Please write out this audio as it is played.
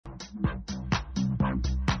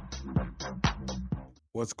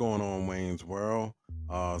What's going on, Wayne's World?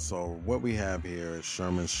 So what we have here is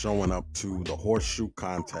Sherman showing up to the horseshoe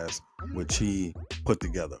contest, which he put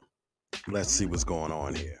together. Let's see what's going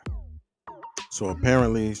on here. So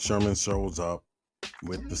apparently Sherman shows up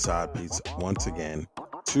with the side piece once again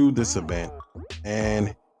to this event,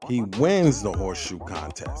 and he wins the horseshoe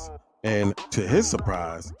contest. And to his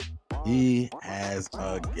surprise, he has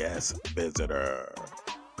a guest visitor.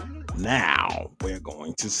 Now we're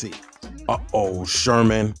going to see. Uh-oh,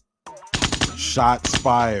 Sherman. Shots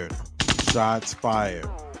fired. Shots fired.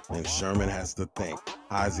 And Sherman has to think,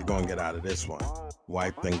 how is he going to get out of this one?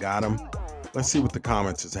 Wife then got him. Let's see what the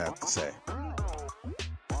commenters have to say.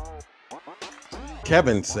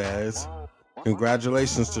 Kevin says,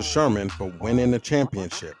 congratulations to Sherman for winning the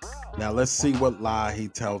championship. Now let's see what lie he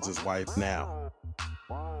tells his wife now.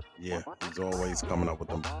 Yeah, he's always coming up with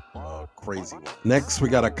them crazy ones. Next, we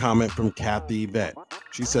got a comment from Kathy Yvette.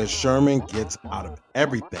 She says Sherman gets out of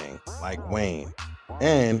everything like Wayne.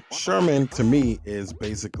 And Sherman, to me, is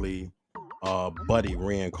basically Buddy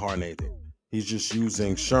reincarnated. He's just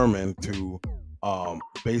using Sherman to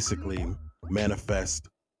basically manifest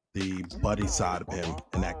the Buddy side of him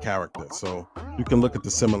in that character. So you can look at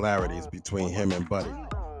the similarities between him and Buddy.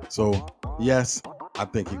 So yes, I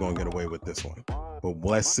think he's going to get away with this one. But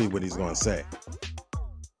let's see what he's going to say.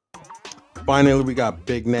 Finally, we got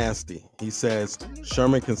Big Nasty. He says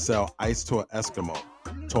Sherman can sell ice to an Eskimo,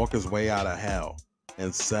 talk his way out of hell,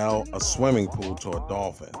 and sell a swimming pool to a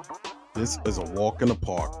dolphin. This is a walk in the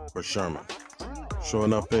park for Sherman. Sure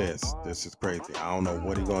enough this is crazy. I don't know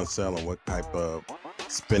what he's going to sell and what type of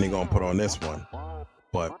spin he's going to put on this one.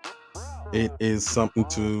 But it is something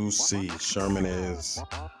to see. Sherman is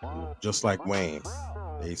just like Wayne.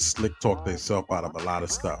 They slick talk themselves out of a lot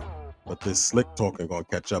of stuff. But this slick talking going to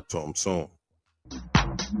catch up to them soon.